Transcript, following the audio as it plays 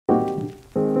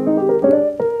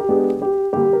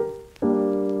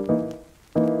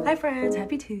friends,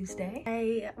 happy Tuesday.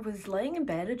 I was laying in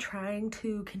bed trying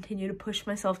to continue to push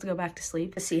myself to go back to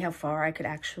sleep to see how far I could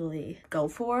actually go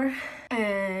for,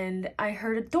 and I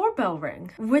heard a doorbell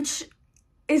ring, which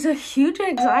is a huge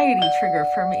anxiety trigger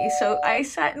for me. So I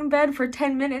sat in bed for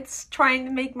 10 minutes trying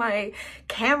to make my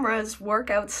cameras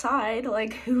work outside.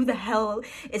 Like, who the hell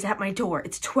is at my door?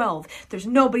 It's 12. There's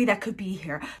nobody that could be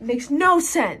here. It makes no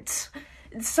sense.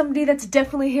 It's somebody that's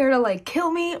definitely here to like kill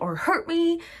me or hurt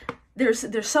me.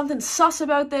 There's something sus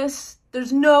about this.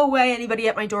 There's no way anybody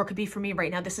at my door could be for me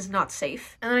right now. This is not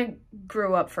safe. And I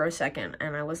grew up for a second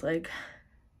and I was like,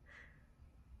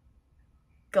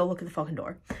 go look at the fucking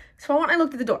door. So I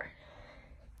looked at the door.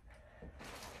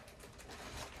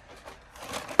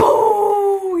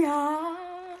 Booyah!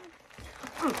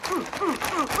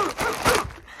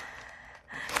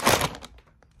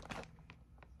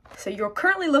 So you're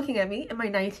currently looking at me in my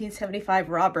 1975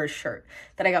 Robbers shirt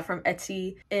that I got from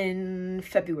Etsy in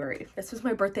February. This was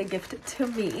my birthday gift to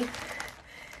me.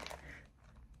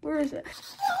 Where is it?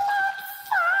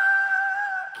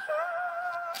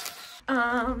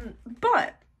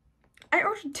 But I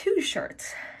ordered 2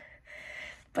 shirts,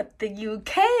 but the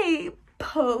UK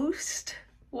post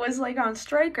was like on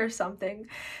strike or something.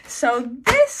 So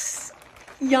this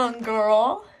young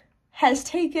girl has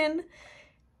taken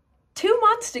 2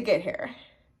 months to get here,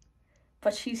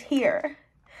 but she's here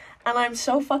and I'm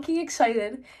so fucking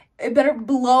excited. It better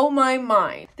blow my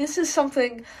mind. This is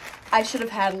something I should have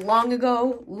had long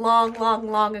ago, long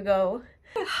ago.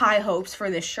 High hopes for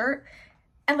this shirt.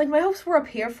 And like my hopes were up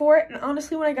here for it. And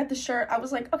honestly, when I got the shirt, I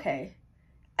was like, okay,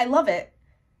 I love it,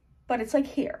 but it's like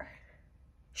here.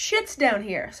 Shit's down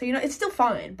here. So, you know, it's still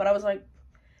fine. But I was like,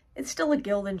 it's still a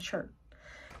Gildan shirt.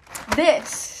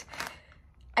 This,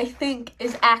 I think,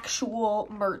 is actual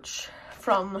merch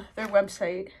from their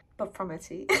website, but from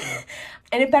Etsy.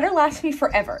 And it better last me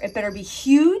forever. It better be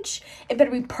huge. It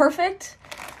better be perfect.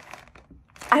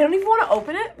 I don't even want to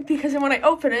open it because then when I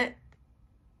open it,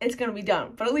 it's gonna be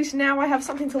done. But at least now I have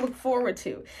something to look forward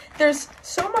to. There's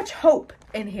so much hope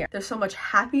in here. There's so much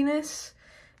happiness.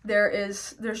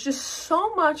 There's just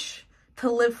so much to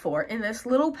live for in this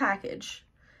little package.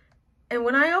 And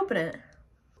when I open it,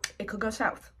 it could go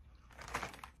south.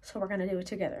 So we're gonna do it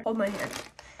together. Hold my hand.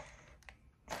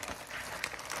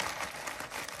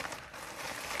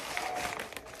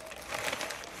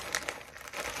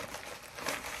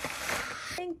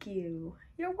 Thank you.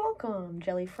 You're welcome,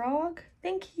 Jelly Frog.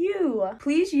 Thank you.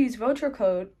 Please use voucher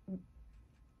code.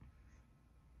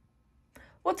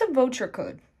 What's a voucher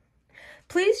code?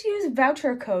 Please use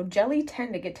voucher code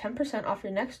JELLY10 to get 10% off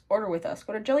your next order with us.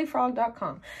 Go to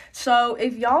jellyfrog.com. So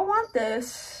if y'all want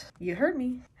this, you heard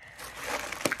me.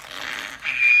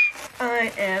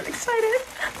 I am excited.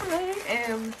 I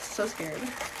am so scared.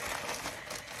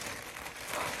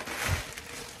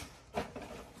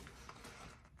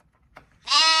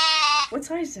 What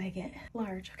size did I get?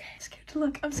 Large. Okay, I'm scared to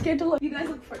look. I'm scared to look. You guys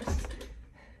look first.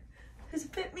 Does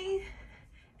it fit me?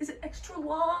 Is it extra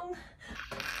long?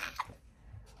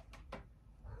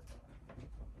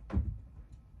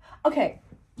 Okay.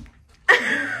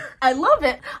 I love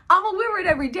it. I'm gonna wear it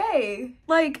every day.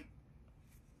 Like,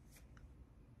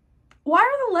 why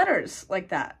are the letters like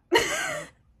that?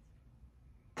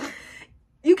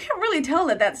 You can't really tell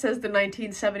that that says the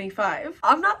 1975.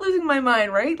 I'm not losing my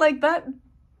mind, right? Like, that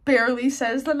barely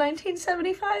says the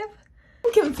 1975.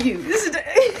 I'm confused.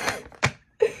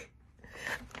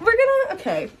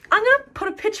 Okay, I'm gonna put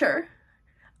a picture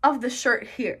of the shirt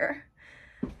here.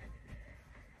 And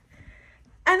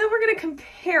then we're gonna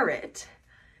compare it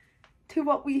to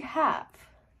what we have.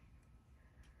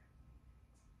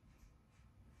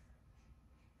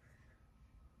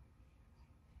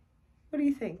 What do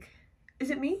you think?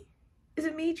 Is it me? Is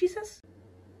it me, Jesus?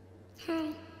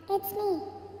 Hi, it's me,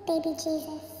 baby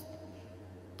Jesus.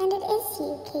 And it is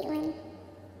you, Caitlin.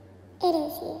 It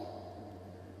is you.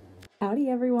 Howdy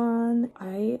everyone.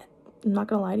 I'm not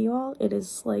gonna lie to you all, it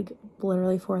is like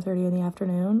literally 4:30 in the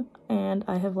afternoon and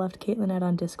I have left Caitlin out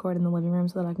on Discord in the living room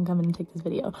so that I can come in and take this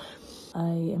video. I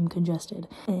am congested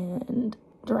and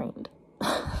drained.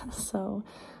 So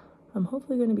I'm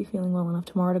hopefully going to be feeling well enough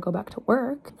tomorrow to go back to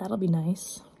work. That'll be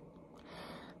nice.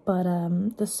 But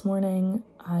this morning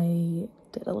I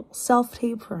did a little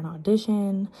self-tape for an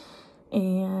audition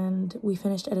and we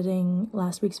finished editing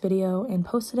last week's video and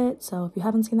posted it. So if you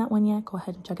haven't seen that one yet, go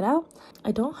ahead and check it out.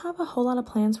 I don't have a whole lot of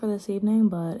plans for this evening,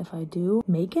 but if I do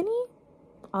make any,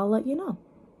 I'll let you know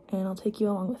and I'll take you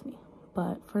along with me.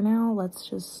 But for now, let's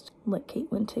just let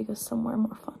Caitlin take us somewhere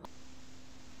more fun.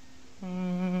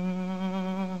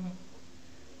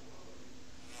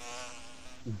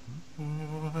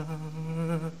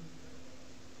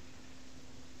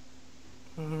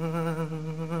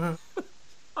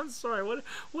 sorry.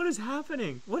 What is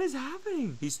happening? What is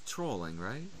happening? He's trolling,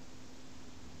 right?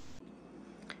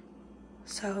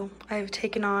 So I've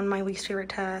taken on my least favorite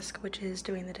task, which is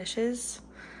doing the dishes,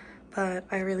 but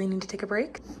I really need to take a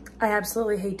break. I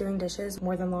absolutely hate doing dishes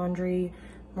more than laundry,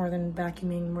 more than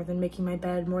vacuuming, more than making my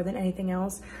bed, more than anything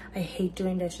else. I hate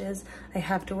doing dishes. I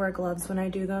have to wear gloves when I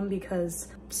do them because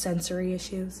sensory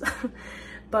issues,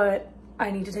 but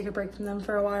I need to take a break from them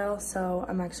for a while. So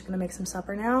I'm actually gonna make some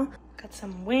supper now. Got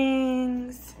some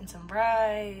wings and some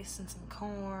rice and some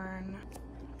corn.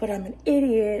 But I'm an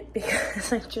idiot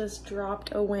because I just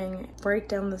dropped a wing right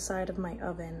down the side of my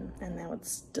oven and now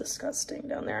it's disgusting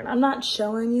down there. And I'm not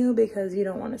showing you because you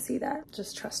don't want to see that.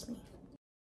 Just trust me.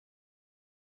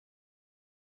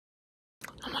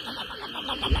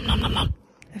 I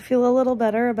feel a little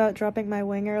better about dropping my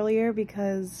wing earlier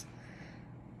because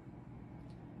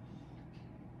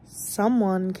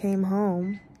someone came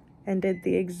home and did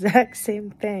the exact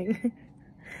same thing.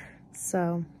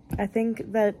 So I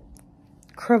think that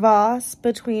crevasse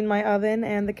between my oven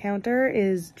and the counter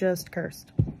is just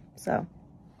cursed. So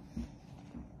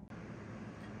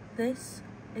this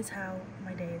is how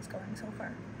my day is going so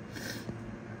far.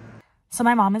 So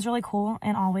my mom is really cool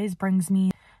and always brings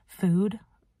me food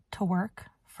to work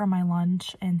for my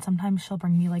lunch, and sometimes she'll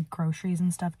bring me like groceries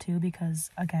and stuff too because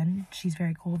again, she's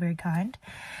very cool, very kind.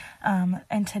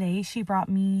 And today she brought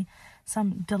me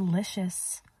some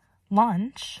delicious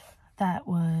lunch that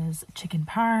was chicken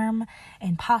parm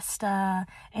and pasta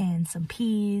and some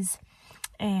peas,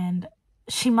 and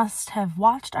she must have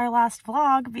watched our last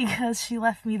vlog because she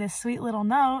left me this sweet little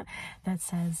note that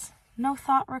says, "No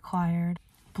thought required.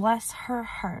 Bless her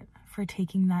heart for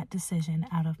taking that decision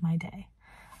out of my day."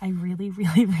 I really,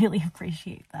 really, really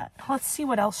appreciate that. Let's see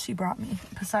what else she brought me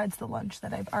besides the lunch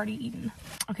that I've already eaten.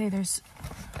 Okay, there's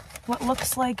what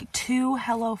looks like 2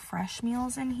 HelloFresh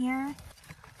meals in here.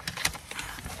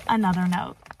 Another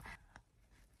note.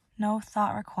 No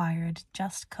thought required,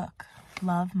 just cook.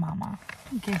 Love, Mama.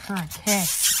 Give her a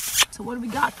kiss. So what do we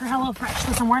got for HelloFresh?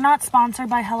 Listen, we're not sponsored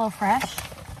by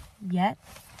HelloFresh yet.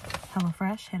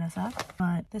 HelloFresh, hit us up.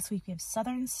 But this week we have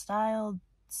Southern style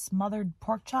smothered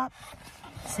pork chop.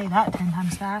 Say that 10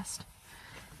 times fast.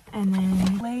 And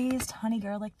then glazed honey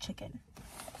garlic chicken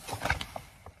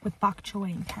with bok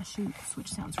choy and cashews, which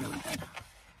sounds really good.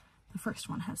 The first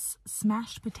one has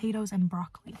smashed potatoes and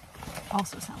broccoli.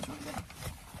 Also sounds really good.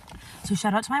 So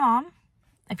shout out to my mom.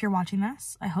 If you're watching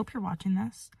this, I hope you're watching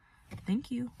this.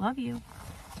 Thank you. Love you.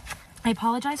 I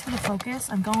apologize for the focus.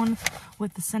 I'm going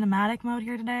with the cinematic mode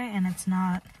here today, and it's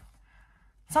not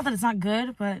that it's not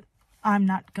good, but I'm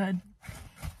not good.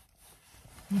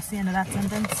 That's the end of that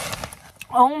sentence.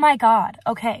 Oh my God.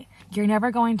 Okay. You're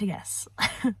never going to guess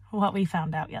what we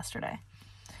found out yesterday.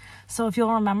 So if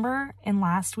you'll remember in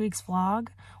last week's vlog,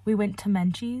 we went to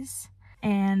Menchie's,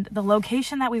 and the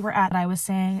location that we were at, I was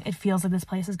saying it feels like this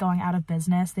place is going out of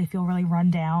business. They feel really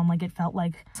run down. Like it felt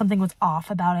like something was off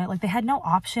about it. Like they had no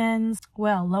options.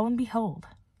 Well, lo and behold,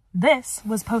 this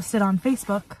was posted on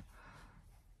Facebook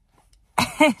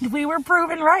and we were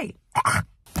proven right.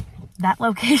 That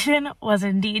location was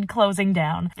indeed closing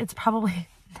down. It's probably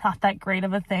not that great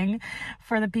of a thing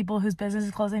for the people whose business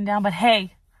is closing down, but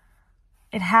hey,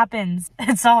 it happens.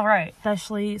 It's all right.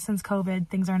 Especially since COVID,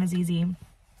 things aren't as easy.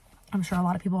 I'm sure a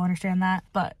lot of people understand that,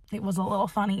 but it was a little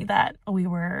funny that we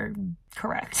were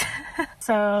correct.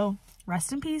 So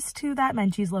rest in peace to that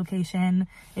Menchie's location.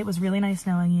 It was really nice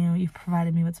knowing you. You've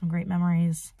provided me with some great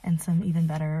memories and some even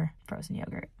better frozen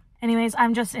yogurt. Anyways,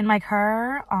 I'm just in my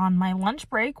car on my lunch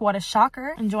break. What a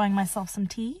shocker. Enjoying myself some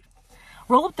tea.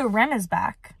 Roll Up the Rim is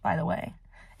back, by the way.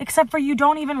 Except for you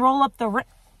don't even roll up the rim.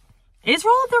 Is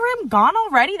Roll Up the Rim gone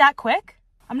already that quick?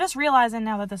 I'm just realizing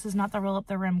now that this is not the Roll Up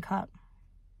the Rim cup.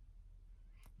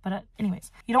 But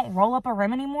anyways, you don't roll up a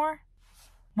rim anymore?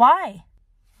 Why?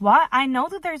 Why? I know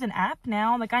that there's an app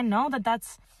now. Like, I know that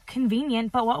that's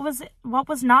convenient, but what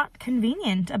was not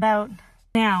convenient about...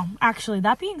 Now, actually,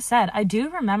 that being said, I do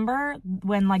remember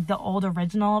when, like, the old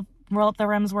original Roll Up the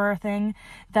Rims were a thing,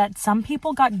 that some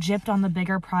people got gypped on the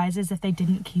bigger prizes if they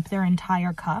didn't keep their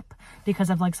entire cup because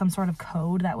of, like, some sort of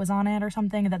code that was on it or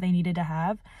something that they needed to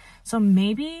have. So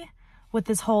maybe with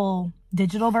this whole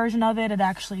digital version of it, it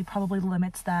actually probably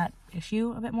limits that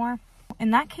issue a bit more.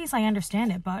 In that case, I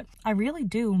understand it, but I really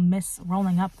do miss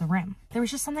rolling up the rim. There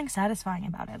was just something satisfying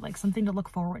about it, like something to look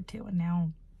forward to, and now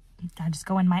I just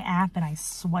go in my app and I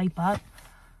swipe up.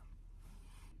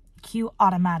 Cue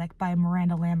Automatic by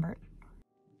Miranda Lambert.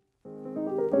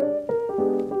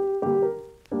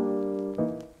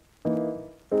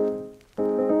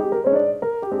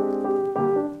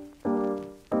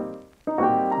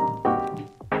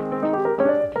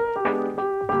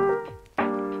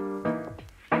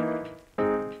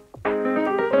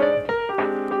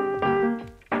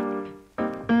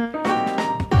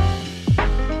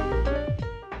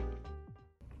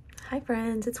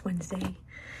 friends, it's Wednesday.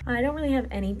 I don't really have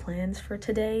any plans for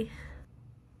today.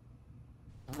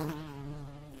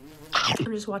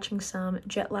 I'm just watching some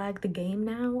Jet Lag the Game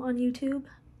now on YouTube.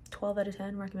 12 out of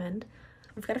 10, recommend.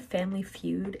 We've got a Family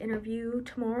Feud interview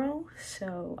tomorrow,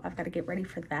 so I've got to get ready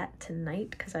for that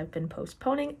tonight because I've been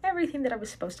postponing everything that I was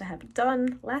supposed to have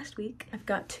done last week. I've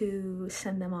got to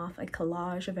send them off a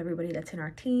collage of everybody that's in our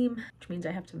team, which means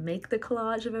I have to make the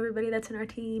collage of everybody that's in our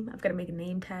team. I've got to make a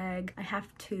name tag. I have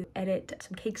to edit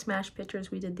some cake smash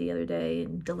pictures we did the other day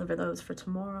and deliver those for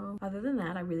tomorrow. Other than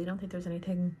that, I really don't think there's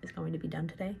anything that's going to be done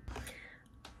today.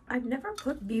 I've never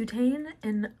put butane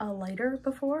in a lighter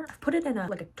before. I've put it in a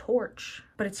torch,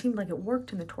 but it seemed like it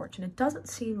worked in the torch, and it doesn't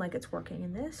seem like it's working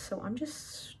in this, so I'm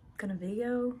just gonna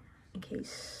video in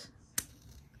case.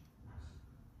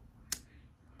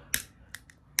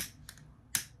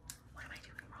 What am I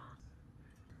doing wrong?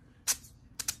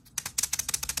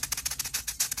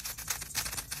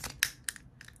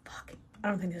 Fuck. I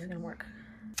don't think this is gonna work.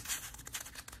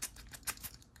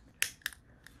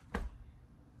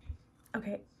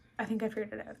 Okay. I think I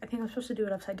figured it out. I think I'm supposed to do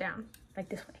it upside down, like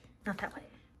this way, not that way.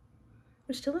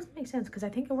 Which still doesn't make sense because I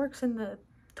think it works in the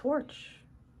torch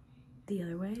the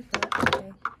other way, but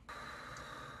okay.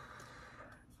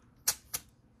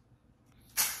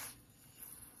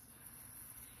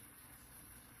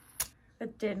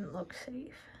 It didn't look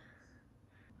safe.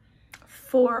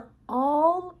 For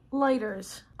all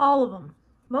lighters, all of them,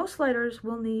 most lighters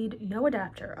will need no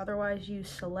adapter. Otherwise, you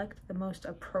select the most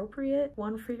appropriate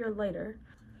one for your lighter.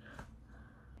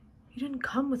 You didn't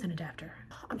come with an adapter.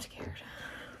 I'm scared.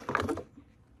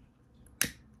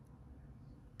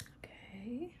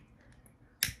 Okay.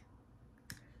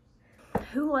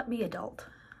 Who let me adult?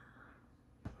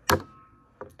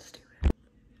 Stupid.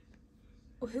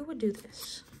 Well, who would do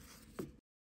this?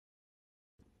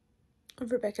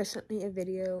 Rebecca sent me a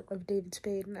video of David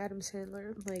Spade and Adam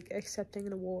Sandler, like, accepting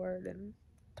an award and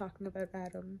talking about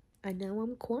Adam. I know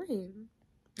I'm crying.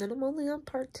 And I'm only on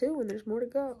part 2 and there's more to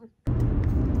go.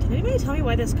 Can anybody tell me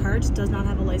why this car just does not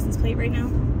have a license plate right now?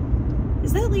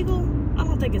 Is that legal? I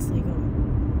don't think it's legal.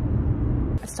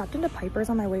 I stopped into Piper's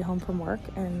on my way home from work,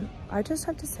 and I just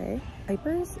have to say,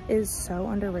 Piper's is so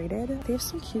underrated. They have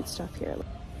some cute stuff here.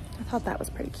 I thought that was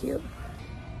pretty cute.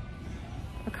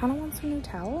 I kind of want some new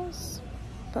towels,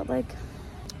 but like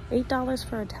 $8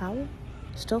 for a towel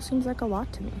still seems like a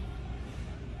lot to me.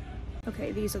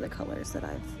 Okay, these are the colors that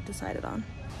I've decided on.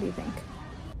 What do you think?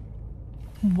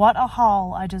 What a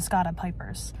haul I just got at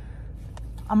Piper's.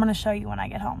 I'm gonna show you when I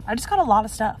get home. I just got a lot of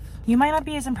stuff. You might not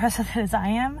be as impressed with it as I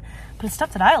am, but it's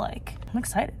stuff that I like. I'm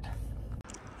excited.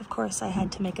 Of course, I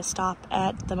had to make a stop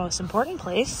at the most important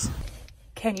place.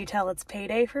 Can you tell it's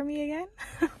payday for me again?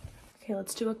 Okay,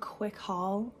 let's do a quick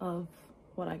haul of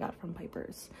what I got from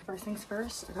Piper's. First things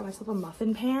first, I got myself a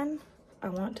muffin pan. I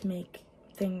want to make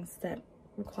things that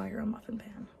require a muffin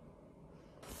pan.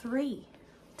 3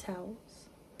 towels.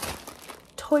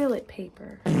 Toilet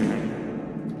paper,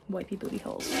 wipey booty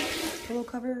holes, pillow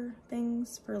cover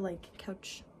things for like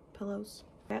couch pillows.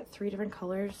 I got 3 different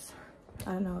colors.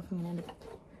 I don't know if I'm gonna end up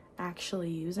actually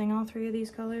using all 3 of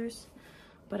these colors,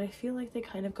 but I feel like they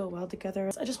kind of go well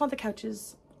together. I just want the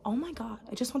couches, oh my god,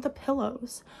 I just want the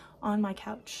pillows on my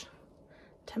couch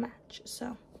to match,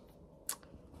 so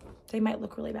they might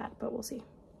look really bad, but we'll see.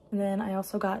 And then I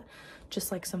also got just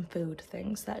like some food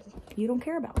things that you don't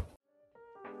care about.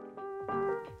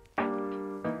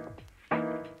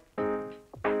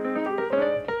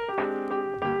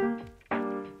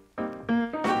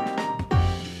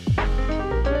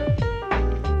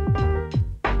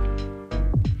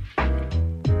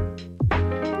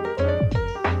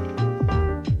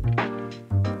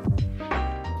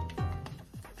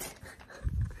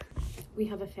 We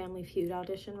have a Family Feud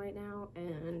audition right now,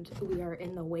 and we are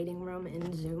in the waiting room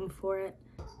in Zoom for it.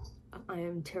 I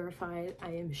am terrified,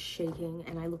 I am shaking,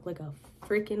 and I look like a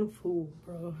freaking fool,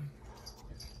 bro.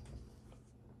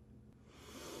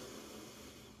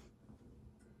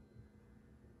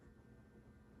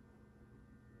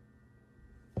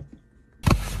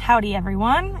 Howdy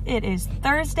everyone, it is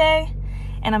Thursday,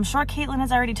 and I'm sure Caitlin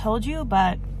has already told you,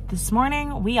 but this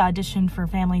morning we auditioned for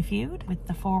Family Feud with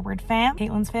the Forward fam,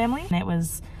 Caitlin's family, and it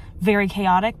was very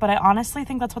chaotic, but I honestly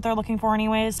think that's what they're looking for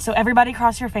anyways. So everybody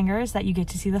cross your fingers that you get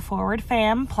to see the Forward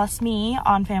fam plus me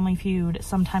on Family Feud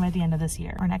sometime at the end of this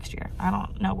year or next year. I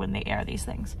don't know when they air these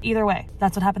things. Either way,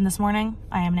 that's what happened this morning.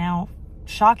 I am now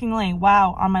shockingly,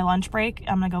 wow, on my lunch break,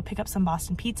 I'm gonna go pick up some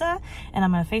Boston pizza and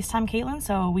I'm gonna FaceTime Caitlin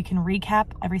so we can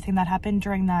recap everything that happened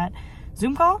during that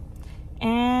Zoom call.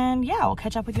 And yeah, I'll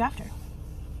catch up with you after.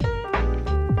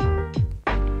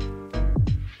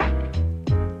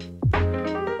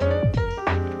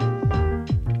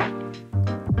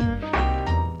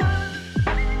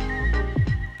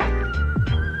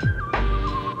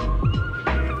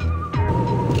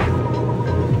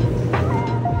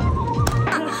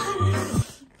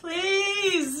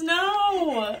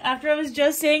 after I was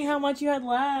just saying how much you had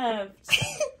left.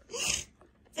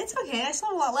 It's okay. I still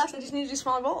have a lot left. I just need to do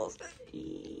smaller bowls.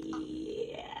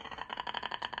 Yeah.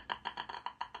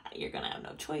 You're gonna have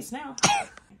no choice now.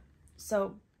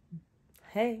 So,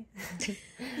 hey.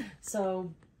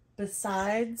 So,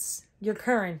 besides your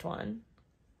current one,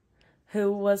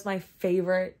 who was my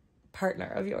favorite partner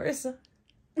of yours?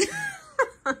 It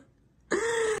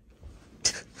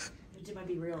might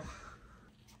be real.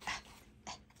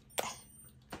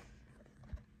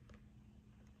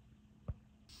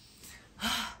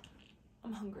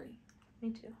 I'm hungry.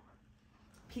 Me too.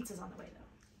 Pizza's on the way though.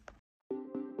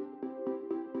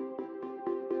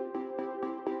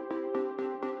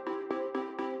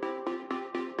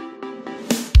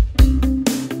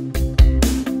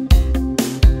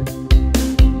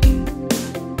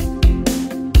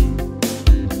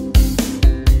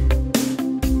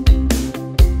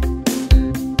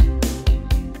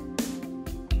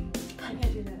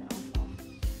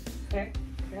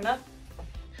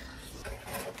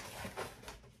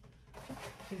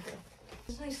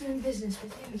 It's nice doing business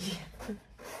with you.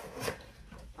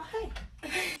 Oh, hey.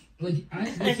 Like,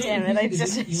 Damn it, I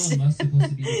just... Elon Musk supposed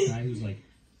to be the guy who's like,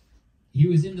 he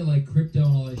was into like crypto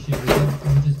and all that shit,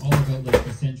 which is all about like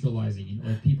decentralizing, you know,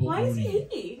 like people Why is owning he?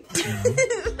 it.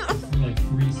 You know? For, like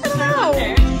free speech. Wow.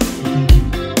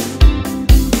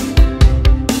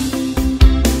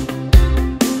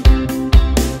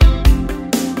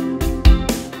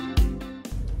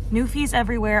 Newfies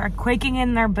everywhere are quaking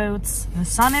in their boots. The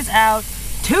sun is out.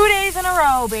 2 days in a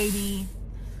row, baby.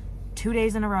 2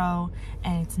 days in a row.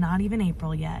 And it's not even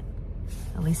April yet.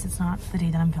 At least it's not the day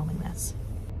that I'm filming this.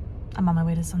 I'm on my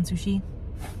way to Sun Sushi.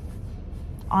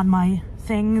 On my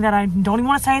thing that I don't even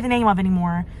want to say the name of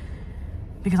anymore.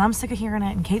 Because I'm sick of hearing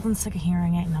it and Caitlin's sick of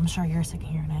hearing it and I'm sure you're sick of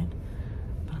hearing it.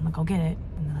 But I'm gonna go get it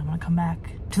and then I'm gonna come back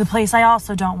to the place I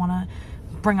also don't want to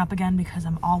bring up again because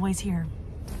I'm always here.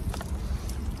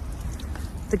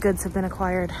 The goods have been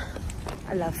acquired.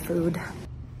 I love food.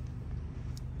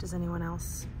 Does anyone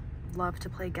else love to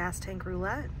play gas tank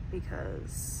roulette?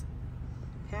 Because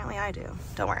apparently I do.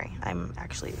 Don't worry, I'm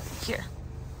actually here.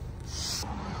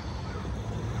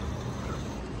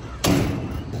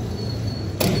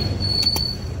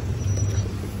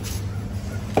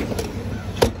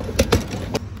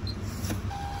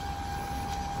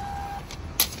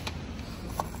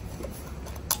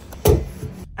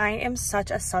 I am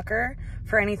such a sucker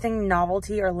for anything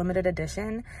novelty or limited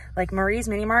edition. Like Marie's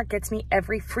Mini Mart gets me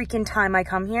every freaking time I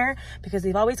come here because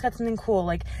they've always got something cool.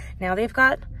 Like now they've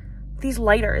got these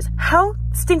lighters. How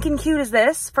stinking cute is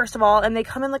this, first of all? And they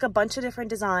come in like a bunch of different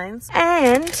designs.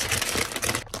 And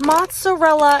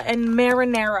mozzarella and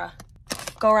marinara.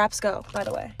 Go Wraps Go, by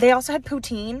the way. They also had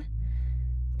poutine,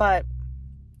 but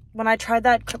when I tried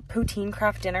that poutine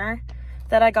craft dinner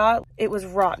that I got, it was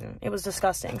rotten. It was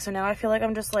disgusting. So now I feel like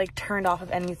I'm just like turned off of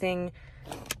anything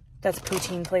that's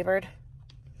poutine flavored.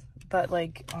 But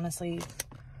like, honestly,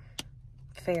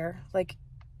 fair. Like,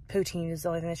 poutine is the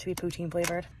only thing that should be poutine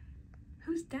flavored.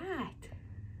 Who's that?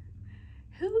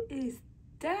 Who is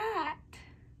that?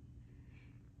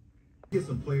 Get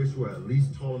some players who are at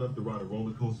least tall enough to ride a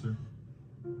roller coaster.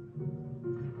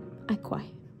 Aqua.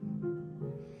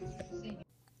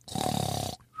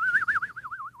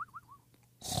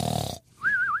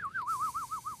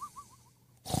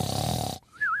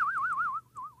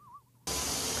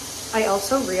 I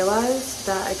also realized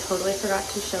that I totally forgot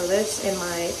to show this in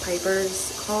my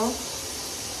Piper's haul,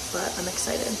 but I'm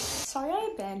excited. Sorry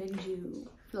I abandoned you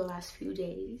for the last few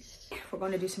days. We're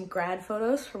going to do some grad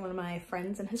photos for one of my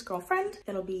friends and his girlfriend.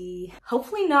 It'll be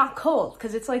hopefully not cold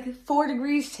because it's like 4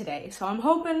 degrees today. So I'm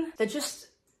hoping that just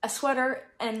a sweater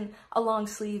and a long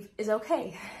sleeve is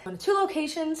okay. On 2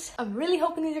 locations. I'm really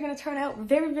hoping these are going to turn out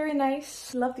very, very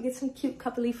nice. Love to get some cute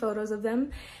coupley photos of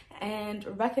them. And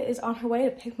Rebecca is on her way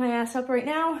to pick my ass up right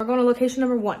now. We're going to location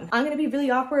number 1. I'm going to be really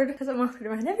awkward because I'm awkward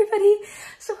around everybody.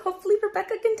 So hopefully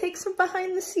Rebecca can take some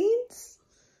behind the scenes.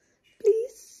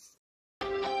 Please.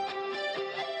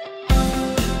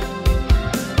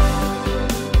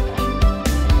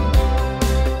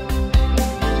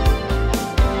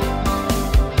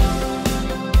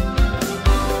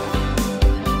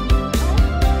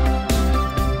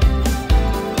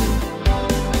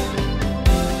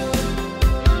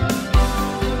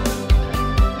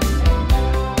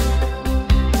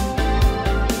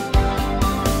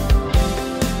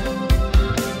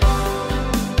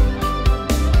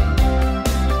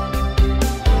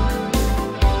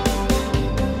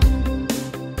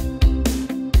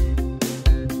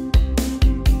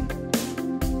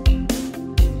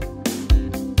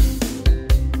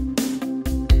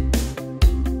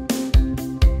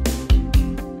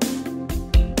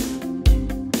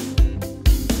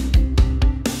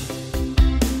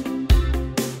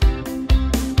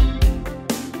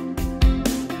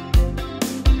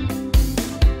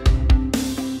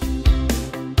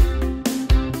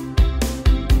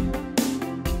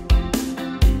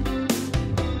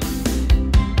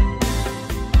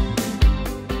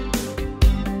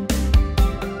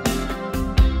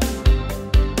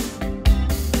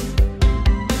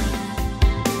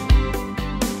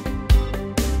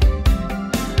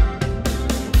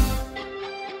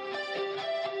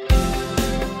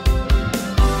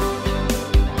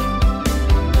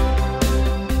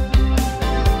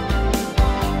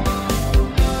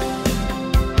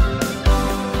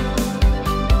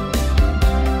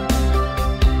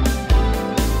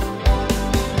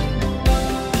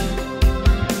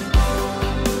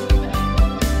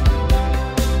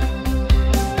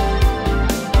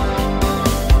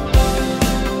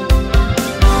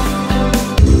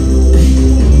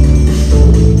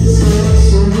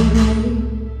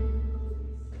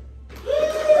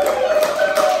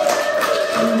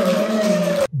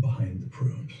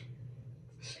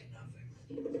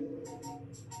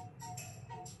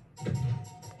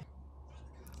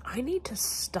 I need to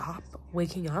stop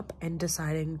waking up and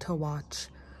deciding to watch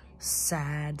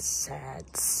sad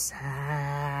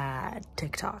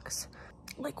TikToks.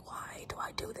 Like, why do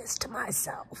I do this to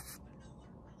myself?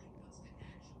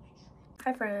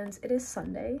 Hi friends, it is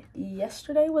Sunday.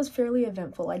 Yesterday was fairly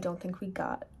eventful. I don't think we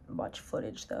got much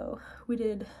footage though. We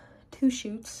did 2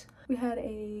 shoots. We had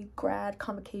a grad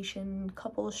convocation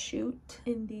couples shoot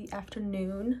in the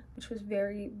afternoon, which was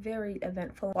very, very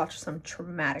eventful. Watched some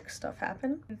traumatic stuff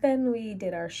happen. Then we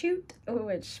did our shoot,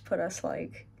 which put us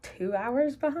like 2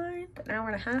 hours behind, an hour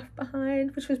and a half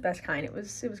behind, which was best kind. It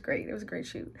was great. It was a great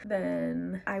shoot.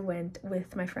 Then I went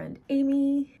with my friend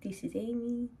Amy. This is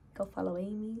Amy. Go follow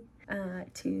Amy.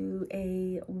 To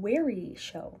a Wary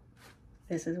show.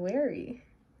 This is Wary.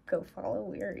 Go follow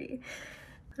Wary.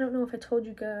 I don't know if I told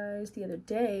you guys the other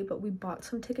day, but we bought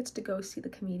some tickets to go see the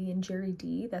comedian Jerry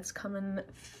D. That's coming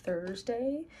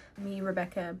Thursday. Me,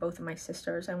 Rebecca, both of my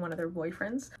sisters, and one of their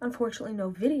boyfriends. Unfortunately,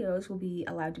 no videos will be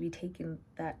allowed to be taken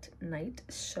that night,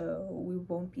 so we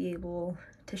won't be able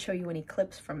to show you any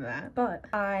clips from that. But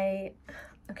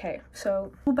okay,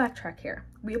 so we'll backtrack here.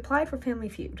 We applied for Family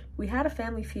Feud. We had a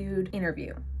Family Feud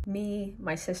interview. Me,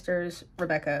 my sisters,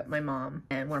 Rebecca, my mom,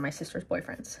 and one of my sister's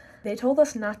boyfriends. They told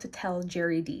us not to tell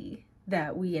Jerry D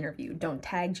that we interviewed. Don't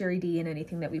tag Jerry D in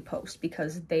anything that we post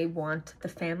because they want the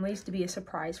families to be a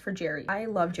surprise for Jerry. I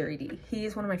love Jerry D. He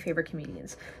is one of my favorite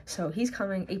comedians. So he's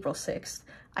coming April 6th.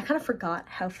 I kind of forgot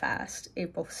how fast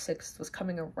April 6th was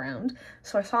coming around.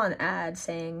 So I saw an ad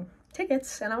saying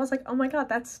tickets and I was like, oh my god,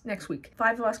 that's next week.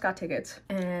 5 of us got tickets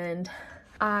and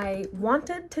I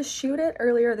wanted to shoot it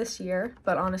earlier this year,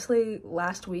 but honestly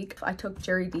last week I took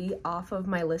Jerry D off of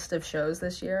my list of shows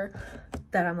this year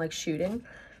that I'm like shooting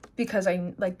because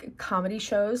I like comedy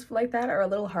shows like that are a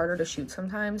little harder to shoot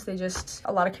sometimes.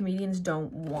 A lot of comedians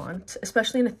don't want,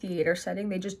 especially in a theater setting,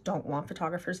 they just don't want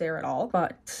photographers there at all.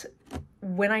 But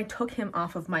when I took him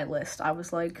off of my list, I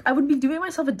was like, I would be doing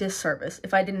myself a disservice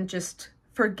if I didn't just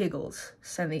for giggles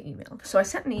send the email. So I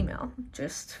sent an email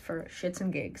just for shits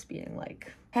and gigs being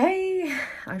like, hey,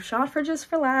 I've shot for Just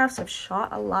for Laughs. I've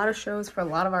shot a lot of shows for a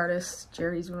lot of artists.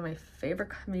 Jerry's one of my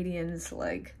favorite comedians.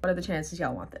 Like, what are the chances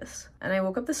y'all want this? And I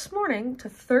woke up this morning to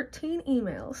 13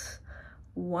 emails,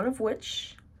 one of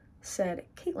which said,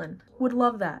 Caitlin, would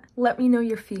love that. Let me know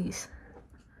your fees.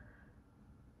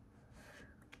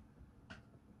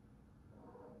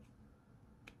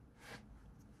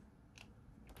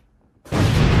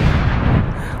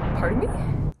 Pardon me?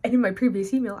 And in my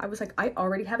previous email, I was like, I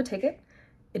already have a ticket.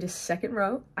 It is second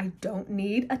row. I don't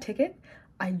need a ticket.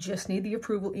 I just need the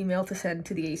approval email to send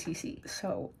to the ACC.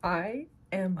 So I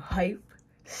am hype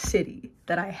city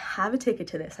that I have a ticket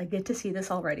to this. I get to see this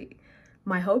already.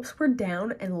 My hopes were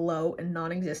down and low and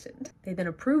non-existent. They then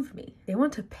approved me. They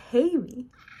want to pay me.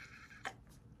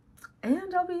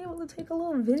 And I'll be able to take a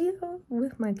little video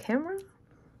with my camera.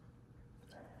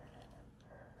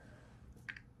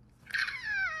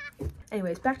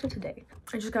 Anyways, back to today.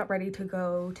 I just got ready to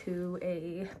go to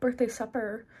a birthday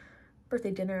supper,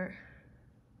 birthday dinner,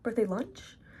 birthday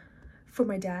lunch for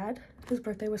my dad. His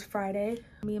birthday was Friday.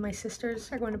 Me and my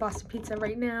sisters are going to Boston Pizza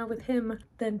right now with him.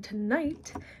 Then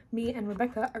tonight, me and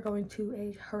Rebecca are going to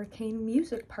a hurricane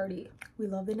music party. We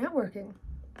love the networking.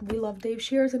 We love Dave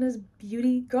Shears and his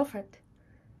beauty girlfriend,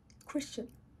 Christian.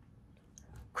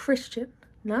 Christian,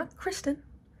 not Kristen,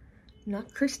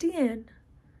 not Christiane.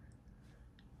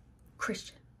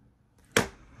 Christian.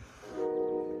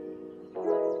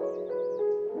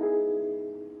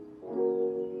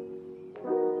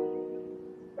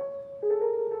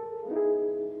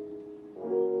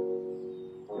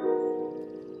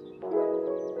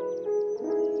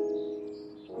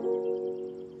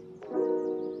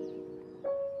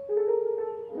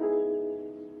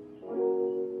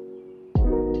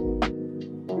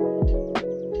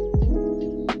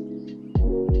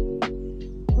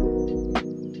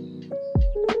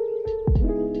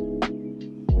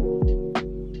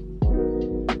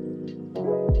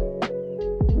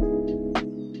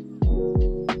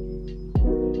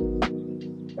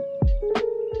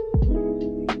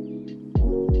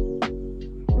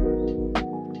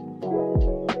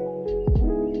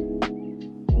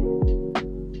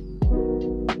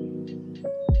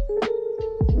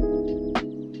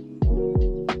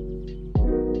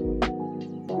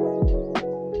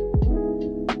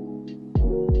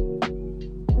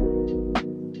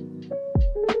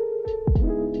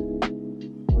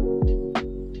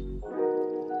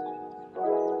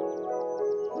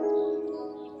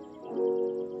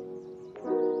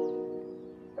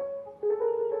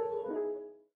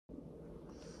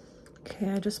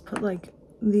 Okay, I just put like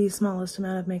the smallest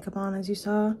amount of makeup on as you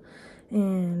saw,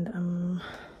 and I'm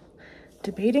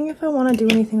debating if I want to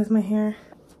do anything with my hair.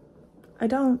 I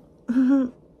don't,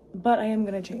 but I am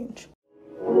gonna change.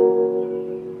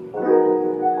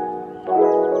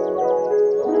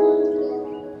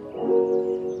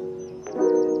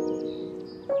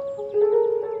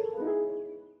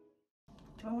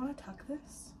 Do I want to tuck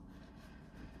this?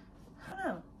 I don't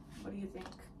know. What do you think?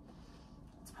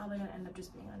 It's probably gonna end up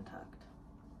just being untucked.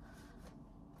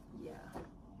 Yeah.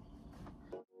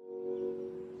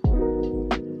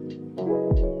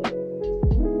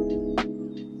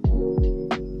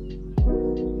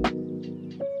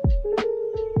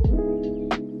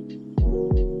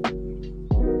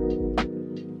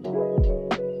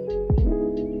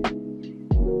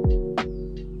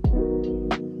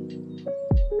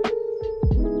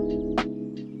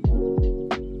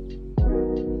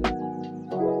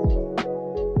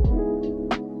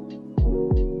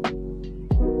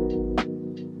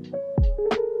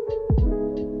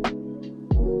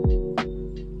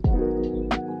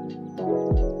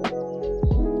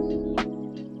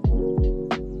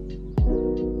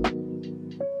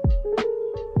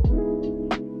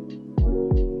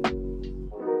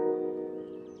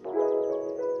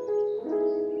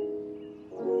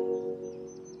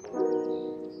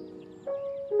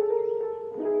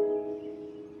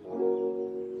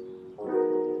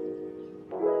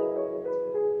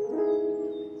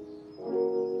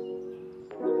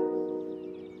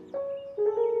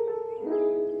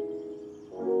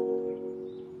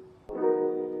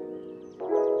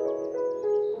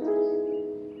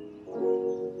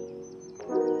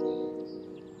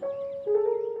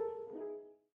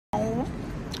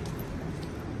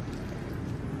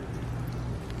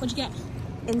 What'd you get?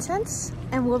 Incense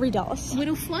and Wilbury dolls.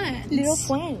 Little flans. Little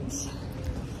flans.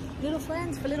 Little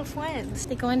flans for little flans.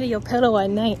 They go under your pillow at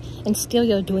night and steal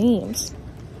your dreams.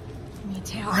 Me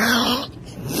too.